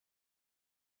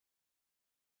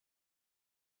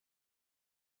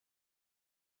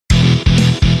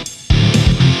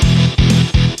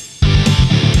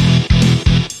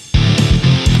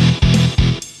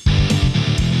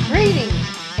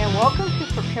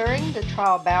preparing the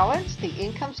trial balance, the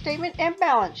income statement, and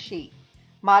balance sheet,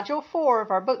 Module 4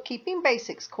 of our Bookkeeping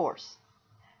Basics course.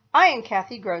 I am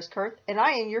Kathy Grosskirth, and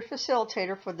I am your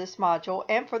facilitator for this module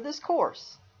and for this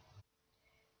course.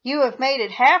 You have made it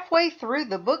halfway through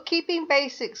the Bookkeeping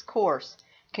Basics course.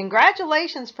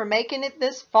 Congratulations for making it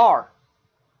this far.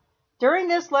 During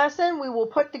this lesson, we will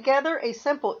put together a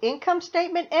simple income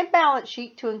statement and balance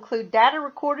sheet to include data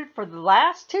recorded for the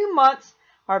last 2 months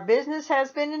our business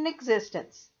has been in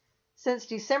existence. Since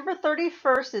December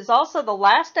 31st is also the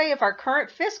last day of our current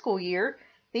fiscal year,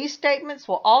 these statements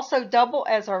will also double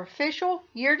as our official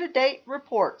year-to-date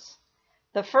reports.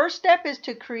 The first step is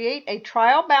to create a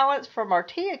trial balance from our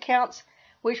T accounts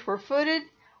which were footed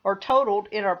or totaled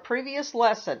in our previous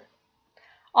lesson.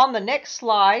 On the next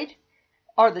slide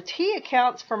are the T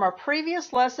accounts from our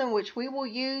previous lesson which we will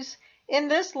use in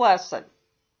this lesson.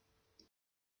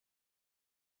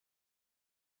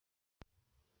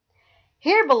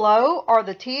 Here below are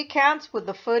the T accounts with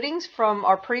the footings from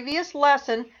our previous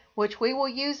lesson which we will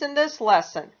use in this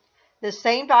lesson. The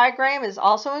same diagram is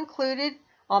also included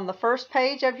on the first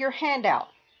page of your handout.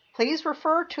 Please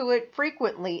refer to it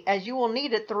frequently as you will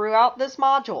need it throughout this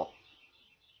module.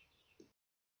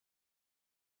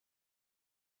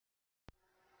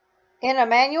 In a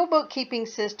manual bookkeeping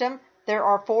system, there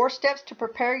are 4 steps to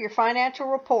prepare your financial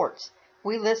reports.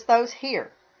 We list those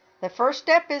here. The first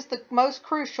step is the most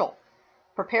crucial,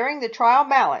 preparing the trial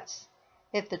balance.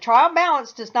 If the trial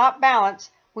balance does not balance,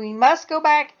 we must go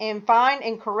back and find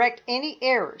and correct any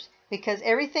errors, because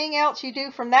everything else you do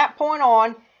from that point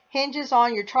on hinges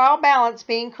on your trial balance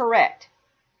being correct.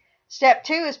 Step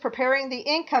 2 is preparing the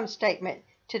income statement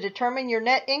to determine your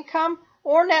net income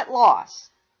or net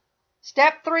loss.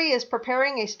 Step 3 is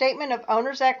preparing a statement of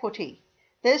owner's equity.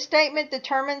 This statement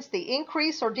determines the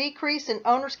increase or decrease in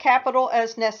owner's capital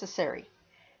as necessary.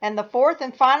 And the fourth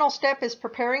and final step is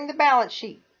preparing the balance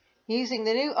sheet, using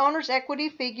the new owner's equity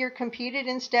figure computed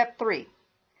in Step 3.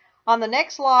 On the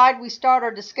next slide, we start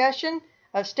our discussion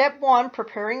of Step 1,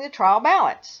 preparing the trial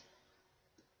balance.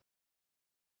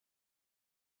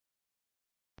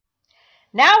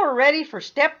 Now we're ready for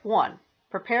Step 1,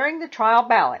 preparing the trial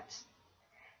balance.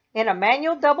 In a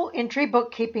manual double entry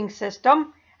bookkeeping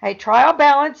system, a trial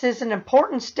balance is an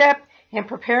important step in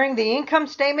preparing the income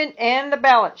statement and the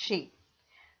balance sheet.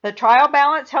 The trial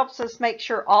balance helps us make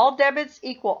sure all debits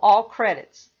equal all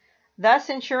credits, thus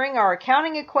ensuring our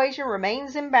accounting equation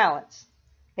remains in balance.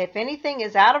 If anything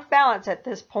is out of balance at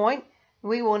this point,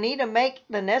 we will need to make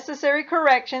the necessary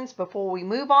corrections before we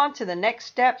move on to the next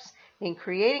steps in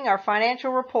creating our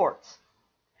financial reports.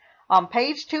 On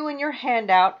page 2 in your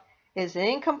handout is an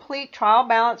incomplete trial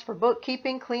balance for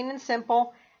Bookkeeping Clean and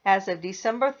Simple as of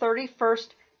December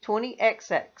 31st,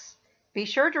 20XX. Be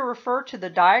sure to refer to the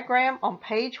diagram on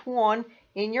page 1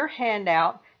 in your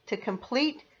handout to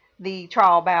complete the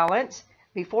trial balance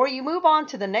before you move on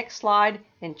to the next slide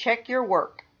and check your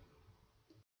work.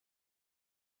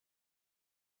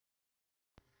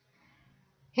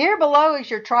 Here below is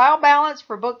your trial balance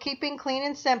for Bookkeeping Clean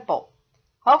and Simple.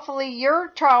 Hopefully your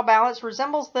trial balance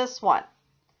resembles this one.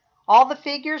 All the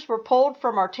figures were pulled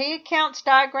from our T accounts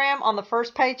diagram on the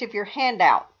first page of your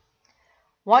handout.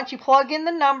 Once you plug in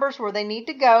the numbers where they need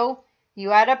to go,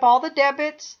 you add up all the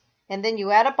debits and then you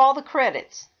add up all the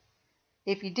credits.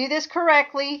 If you do this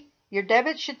correctly, your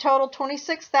debits should total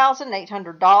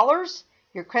 $26,800.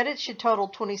 Your credits should total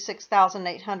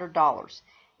 $26,800.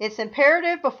 It's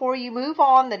imperative before you move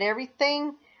on that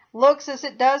everything looks as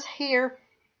it does here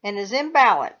and is in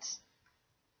balance.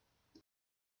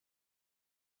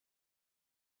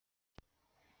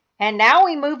 And now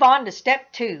we move on to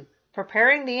Step 2.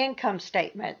 Preparing the income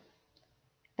statement.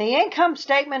 The income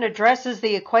statement addresses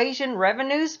the equation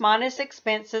revenues minus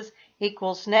expenses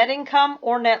equals net income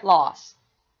or net loss.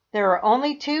 There are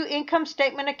only 2 income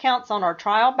statement accounts on our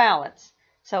trial balance,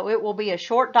 so it will be a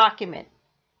short document.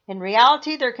 In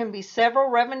reality, there can be several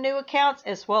revenue accounts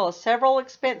as well as several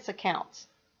expense accounts.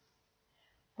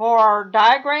 For our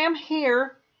diagram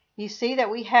here, you see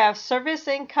that we have service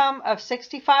income of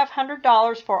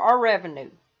 $6,500 for our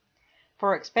revenue.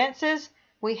 For expenses,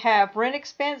 we have rent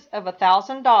expense of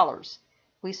 $1,000.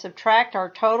 We subtract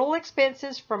our total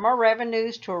expenses from our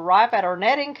revenues to arrive at our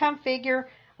net income figure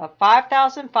of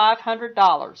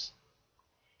 $5,500.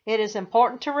 It is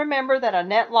important to remember that a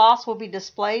net loss will be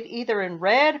displayed either in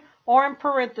red or in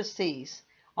parentheses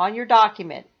on your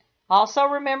document. Also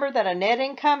remember that a net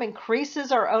income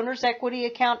increases our owner's equity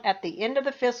account at the end of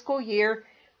the fiscal year,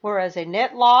 whereas a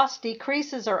net loss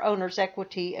decreases our owner's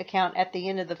equity account at the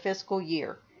end of the fiscal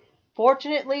year.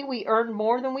 Fortunately, we earned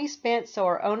more than we spent, so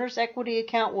our owner's equity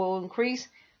account will increase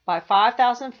by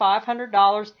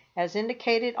 $5,500 as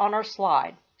indicated on our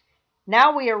slide.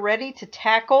 Now we are ready to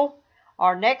tackle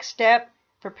our next step,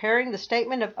 preparing the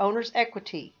statement of owner's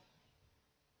equity.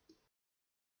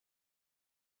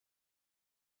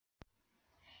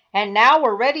 And now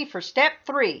we're ready for step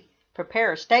 3,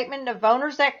 prepare a statement of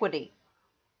owner's equity.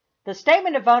 The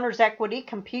statement of owner's equity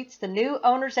computes the new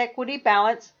owner's equity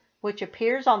balance, which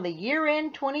appears on the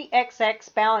year-end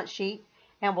 20XX balance sheet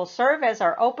and will serve as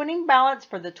our opening balance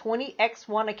for the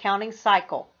 20X1 accounting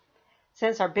cycle.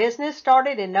 Since our business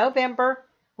started in November,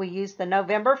 we use the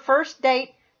November 1st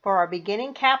date for our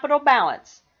beginning capital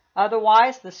balance.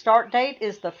 Otherwise, the start date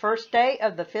is the first day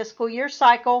of the fiscal year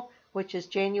cycle, which is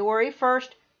January 1st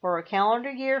for a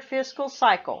calendar year fiscal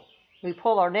cycle. We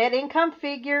pull our net income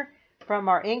figure from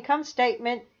our income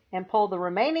statement and pull the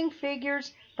remaining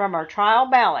figures from our trial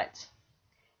balance.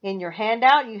 In your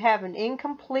handout, you have an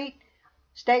incomplete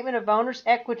statement of owner's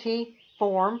equity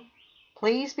form.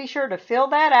 Please be sure to fill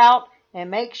that out and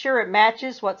make sure it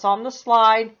matches what's on the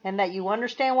slide and that you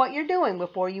understand what you're doing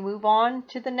before you move on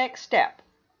to the next step.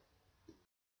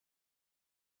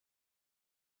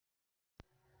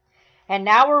 And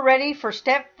now we're ready for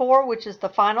step 4, which is the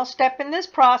final step in this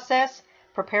process,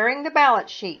 preparing the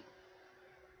balance sheet.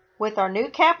 With our new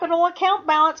capital account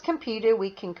balance computed, we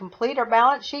can complete our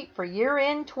balance sheet for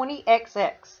year-end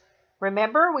 20XX.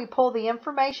 Remember, we pull the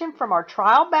information from our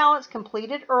trial balance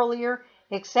completed earlier,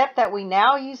 except that we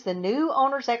now use the new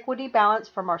owner's equity balance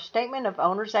from our statement of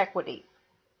owner's equity.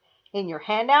 In your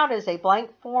handout is a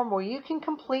blank form where you can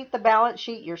complete the balance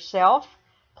sheet yourself.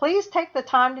 Please take the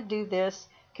time to do this,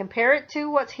 compare it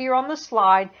to what's here on the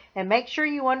slide, and make sure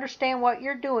you understand what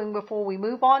you're doing before we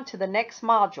move on to the next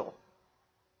module.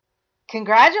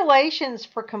 Congratulations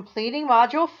for completing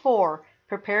Module 4,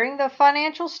 preparing the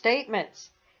financial statements.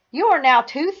 You are now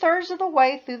 2/3 of the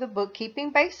way through the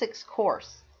Bookkeeping Basics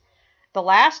course. The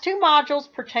last 2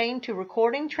 modules pertain to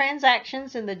recording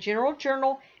transactions in the General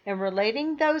Journal and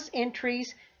relating those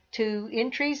entries to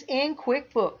entries in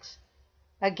QuickBooks.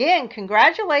 Again,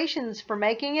 congratulations for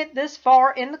making it this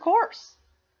far in the course.